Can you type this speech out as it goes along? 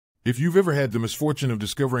If you've ever had the misfortune of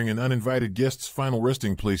discovering an uninvited guest's final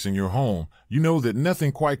resting place in your home, you know that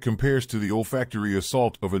nothing quite compares to the olfactory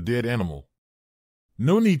assault of a dead animal.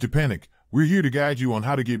 No need to panic. We're here to guide you on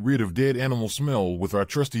how to get rid of dead animal smell with our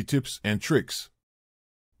trusty tips and tricks.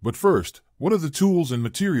 But first, what are the tools and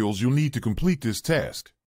materials you'll need to complete this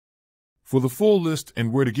task? For the full list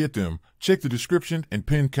and where to get them, check the description and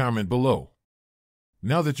pinned comment below.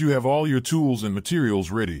 Now that you have all your tools and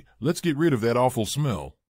materials ready, let's get rid of that awful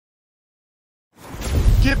smell.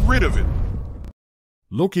 Get rid of it!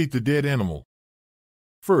 Locate the dead animal.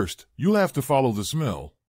 First, you'll have to follow the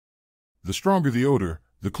smell. The stronger the odor,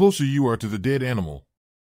 the closer you are to the dead animal.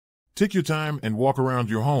 Take your time and walk around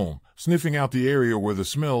your home, sniffing out the area where the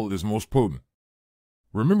smell is most potent.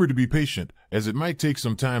 Remember to be patient, as it might take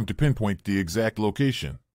some time to pinpoint the exact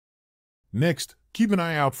location. Next, keep an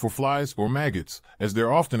eye out for flies or maggots, as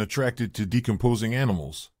they're often attracted to decomposing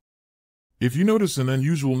animals. If you notice an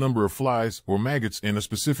unusual number of flies or maggots in a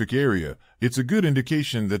specific area, it's a good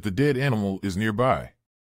indication that the dead animal is nearby.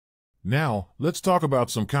 Now, let's talk about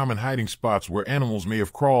some common hiding spots where animals may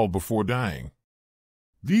have crawled before dying.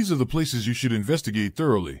 These are the places you should investigate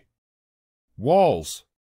thoroughly. Walls.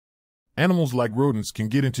 Animals like rodents can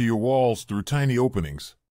get into your walls through tiny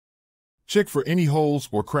openings. Check for any holes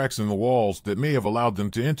or cracks in the walls that may have allowed them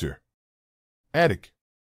to enter. Attic.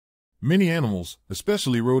 Many animals,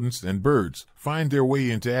 especially rodents and birds, find their way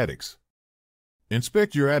into attics.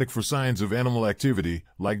 Inspect your attic for signs of animal activity,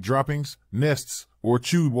 like droppings, nests, or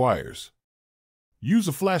chewed wires. Use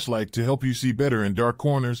a flashlight to help you see better in dark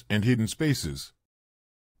corners and hidden spaces.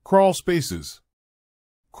 Crawl spaces.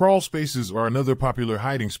 Crawl spaces are another popular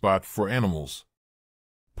hiding spot for animals.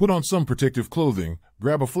 Put on some protective clothing,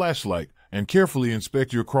 grab a flashlight, and carefully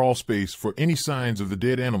inspect your crawl space for any signs of the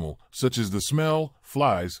dead animal, such as the smell,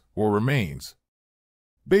 flies, or remains.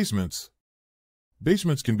 Basements.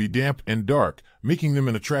 Basements can be damp and dark, making them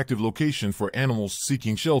an attractive location for animals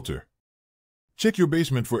seeking shelter. Check your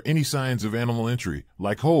basement for any signs of animal entry,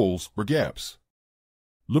 like holes or gaps.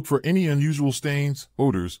 Look for any unusual stains,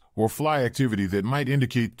 odors, or fly activity that might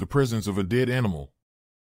indicate the presence of a dead animal.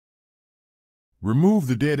 Remove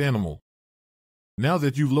the dead animal. Now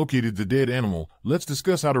that you've located the dead animal, let's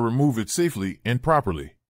discuss how to remove it safely and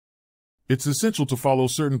properly. It's essential to follow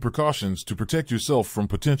certain precautions to protect yourself from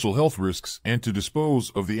potential health risks and to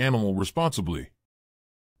dispose of the animal responsibly.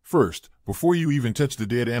 First, before you even touch the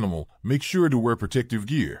dead animal, make sure to wear protective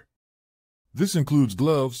gear. This includes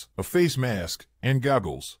gloves, a face mask, and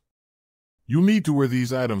goggles. You'll need to wear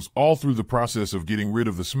these items all through the process of getting rid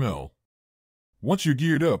of the smell. Once you're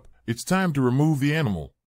geared up, it's time to remove the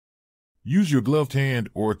animal. Use your gloved hand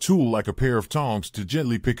or a tool like a pair of tongs to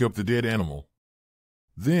gently pick up the dead animal.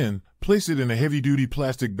 Then, place it in a heavy-duty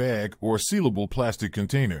plastic bag or a sealable plastic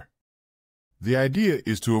container. The idea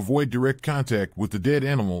is to avoid direct contact with the dead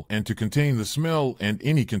animal and to contain the smell and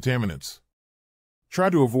any contaminants.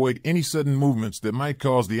 Try to avoid any sudden movements that might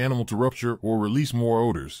cause the animal to rupture or release more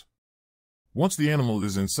odors. Once the animal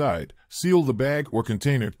is inside, seal the bag or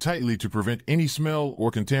container tightly to prevent any smell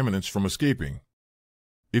or contaminants from escaping.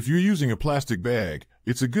 If you're using a plastic bag,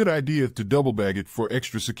 it's a good idea to double bag it for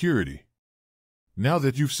extra security. Now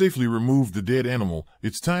that you've safely removed the dead animal,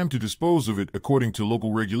 it's time to dispose of it according to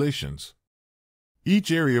local regulations.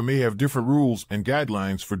 Each area may have different rules and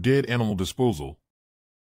guidelines for dead animal disposal.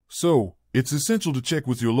 So, it's essential to check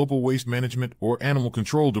with your local waste management or animal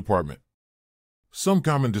control department. Some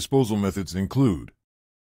common disposal methods include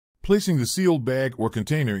placing the sealed bag or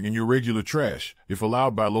container in your regular trash, if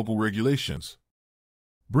allowed by local regulations.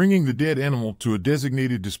 Bringing the dead animal to a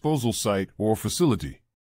designated disposal site or facility.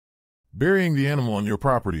 Burying the animal on your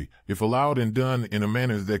property, if allowed and done in a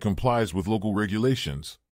manner that complies with local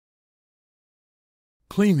regulations.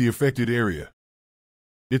 Clean the affected area.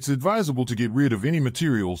 It's advisable to get rid of any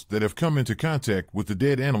materials that have come into contact with the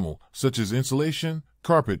dead animal, such as insulation,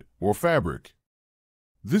 carpet, or fabric.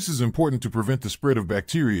 This is important to prevent the spread of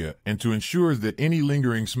bacteria and to ensure that any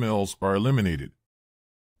lingering smells are eliminated.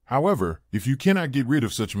 However, if you cannot get rid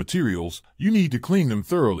of such materials, you need to clean them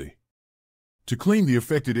thoroughly. To clean the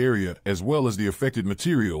affected area as well as the affected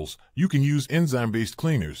materials, you can use enzyme-based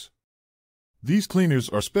cleaners. These cleaners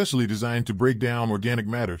are specially designed to break down organic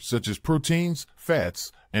matter such as proteins,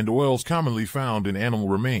 fats, and oils commonly found in animal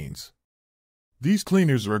remains. These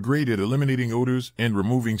cleaners are great at eliminating odors and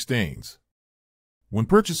removing stains. When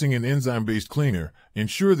purchasing an enzyme-based cleaner,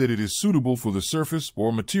 ensure that it is suitable for the surface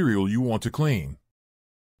or material you want to clean.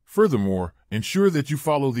 Furthermore, ensure that you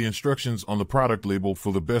follow the instructions on the product label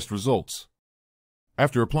for the best results.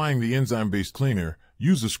 After applying the enzyme-based cleaner,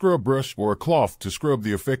 use a scrub brush or a cloth to scrub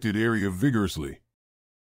the affected area vigorously.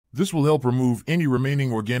 This will help remove any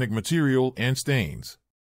remaining organic material and stains.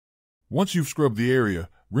 Once you've scrubbed the area,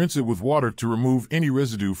 rinse it with water to remove any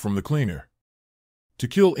residue from the cleaner. To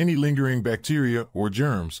kill any lingering bacteria or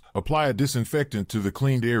germs, apply a disinfectant to the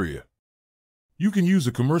cleaned area. You can use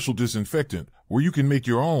a commercial disinfectant, or you can make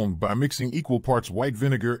your own by mixing equal parts white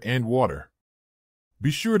vinegar and water. Be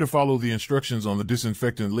sure to follow the instructions on the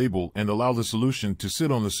disinfectant label and allow the solution to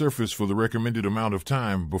sit on the surface for the recommended amount of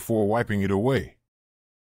time before wiping it away.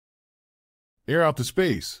 Air out the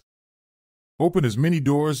space. Open as many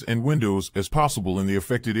doors and windows as possible in the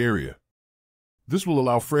affected area. This will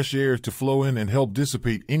allow fresh air to flow in and help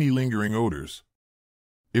dissipate any lingering odors.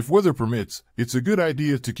 If weather permits, it's a good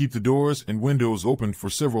idea to keep the doors and windows open for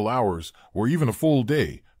several hours or even a full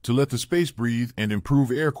day to let the space breathe and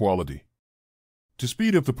improve air quality. To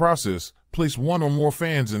speed up the process, place one or more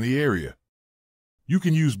fans in the area. You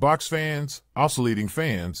can use box fans, oscillating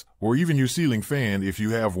fans, or even your ceiling fan if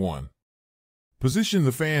you have one. Position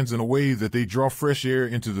the fans in a way that they draw fresh air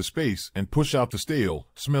into the space and push out the stale,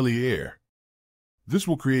 smelly air. This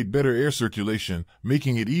will create better air circulation,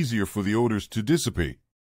 making it easier for the odors to dissipate.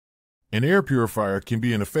 An air purifier can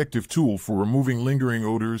be an effective tool for removing lingering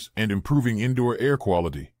odors and improving indoor air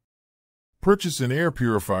quality. Purchase an air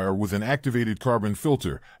purifier with an activated carbon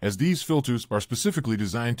filter, as these filters are specifically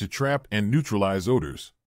designed to trap and neutralize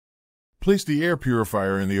odors. Place the air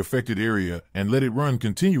purifier in the affected area and let it run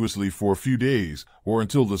continuously for a few days or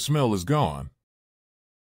until the smell is gone.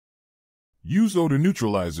 Use odor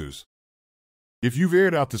neutralizers. If you've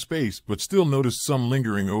aired out the space but still noticed some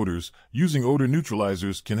lingering odors, using odor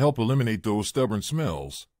neutralizers can help eliminate those stubborn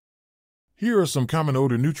smells. Here are some common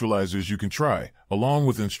odor neutralizers you can try, along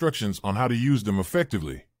with instructions on how to use them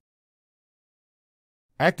effectively.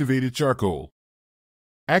 Activated charcoal.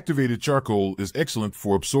 Activated charcoal is excellent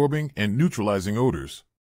for absorbing and neutralizing odors.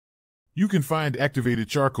 You can find activated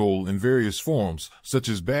charcoal in various forms, such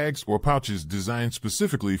as bags or pouches designed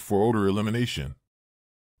specifically for odor elimination.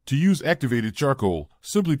 To use activated charcoal,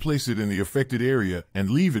 simply place it in the affected area and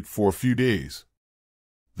leave it for a few days.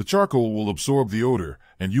 The charcoal will absorb the odor,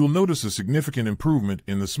 and you'll notice a significant improvement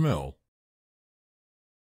in the smell.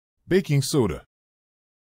 Baking soda.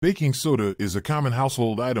 Baking soda is a common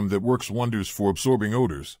household item that works wonders for absorbing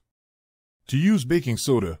odors. To use baking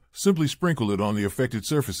soda, simply sprinkle it on the affected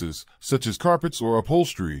surfaces, such as carpets or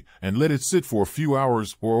upholstery, and let it sit for a few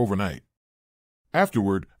hours or overnight.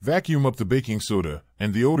 Afterward, vacuum up the baking soda,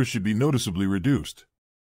 and the odor should be noticeably reduced.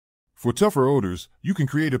 For tougher odors, you can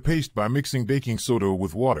create a paste by mixing baking soda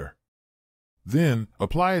with water. Then,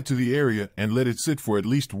 apply it to the area and let it sit for at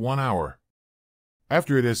least 1 hour.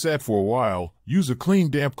 After it has sat for a while, use a clean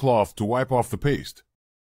damp cloth to wipe off the paste.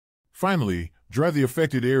 Finally, dry the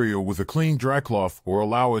affected area with a clean dry cloth or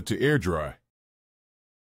allow it to air dry.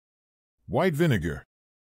 White vinegar.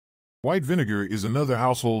 White vinegar is another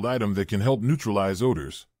household item that can help neutralize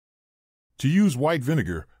odors. To use white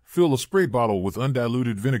vinegar, fill a spray bottle with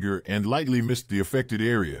undiluted vinegar and lightly mist the affected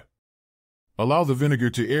area. Allow the vinegar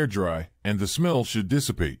to air dry, and the smell should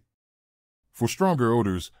dissipate. For stronger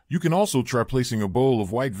odors, you can also try placing a bowl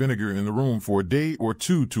of white vinegar in the room for a day or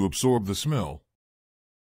two to absorb the smell.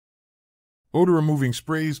 Odor-removing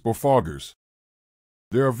sprays or foggers.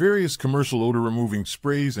 There are various commercial odor-removing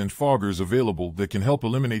sprays and foggers available that can help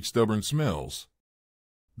eliminate stubborn smells.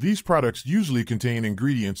 These products usually contain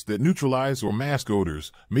ingredients that neutralize or mask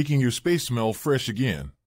odors, making your space smell fresh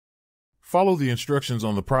again. Follow the instructions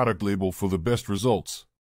on the product label for the best results.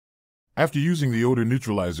 After using the odor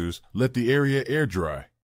neutralizers, let the area air dry.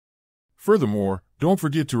 Furthermore, don't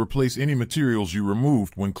forget to replace any materials you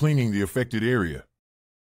removed when cleaning the affected area.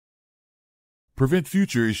 Prevent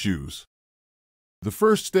future issues. The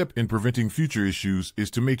first step in preventing future issues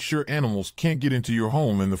is to make sure animals can't get into your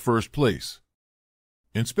home in the first place.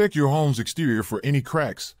 Inspect your home's exterior for any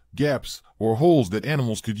cracks, gaps, or holes that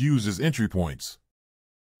animals could use as entry points.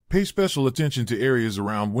 Pay special attention to areas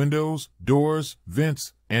around windows, doors,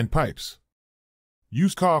 vents, and pipes.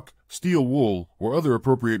 Use caulk, steel wool, or other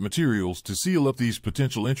appropriate materials to seal up these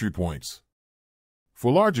potential entry points.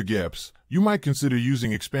 For larger gaps, you might consider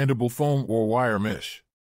using expandable foam or wire mesh.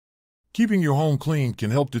 Keeping your home clean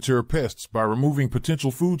can help deter pests by removing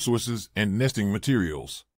potential food sources and nesting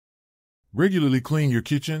materials. Regularly clean your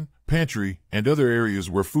kitchen, pantry, and other areas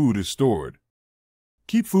where food is stored.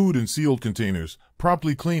 Keep food in sealed containers,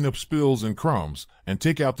 promptly clean up spills and crumbs, and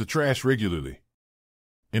take out the trash regularly.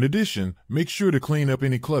 In addition, make sure to clean up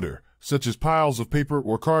any clutter, such as piles of paper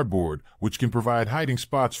or cardboard, which can provide hiding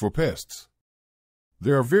spots for pests.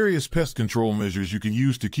 There are various pest control measures you can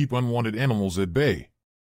use to keep unwanted animals at bay.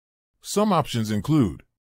 Some options include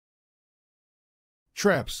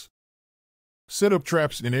traps. Set up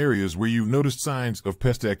traps in areas where you've noticed signs of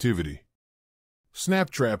pest activity. Snap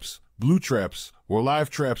traps, glue traps, or live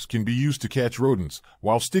traps can be used to catch rodents,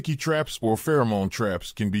 while sticky traps or pheromone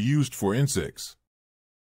traps can be used for insects.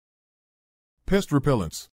 Pest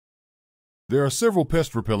repellents. There are several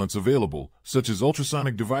pest repellents available, such as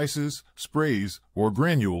ultrasonic devices, sprays, or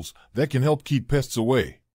granules that can help keep pests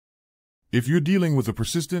away. If you're dealing with a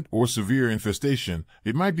persistent or severe infestation,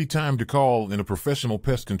 it might be time to call in a professional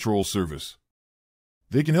pest control service.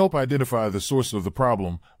 They can help identify the source of the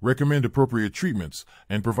problem, recommend appropriate treatments,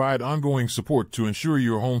 and provide ongoing support to ensure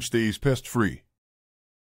your home stays pest-free.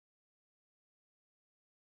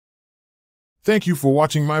 Thank you for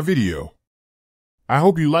watching my video. I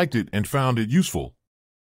hope you liked it and found it useful.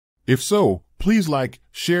 If so, please like,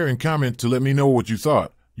 share, and comment to let me know what you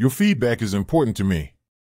thought. Your feedback is important to me.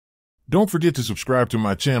 Don't forget to subscribe to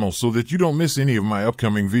my channel so that you don't miss any of my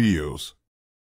upcoming videos.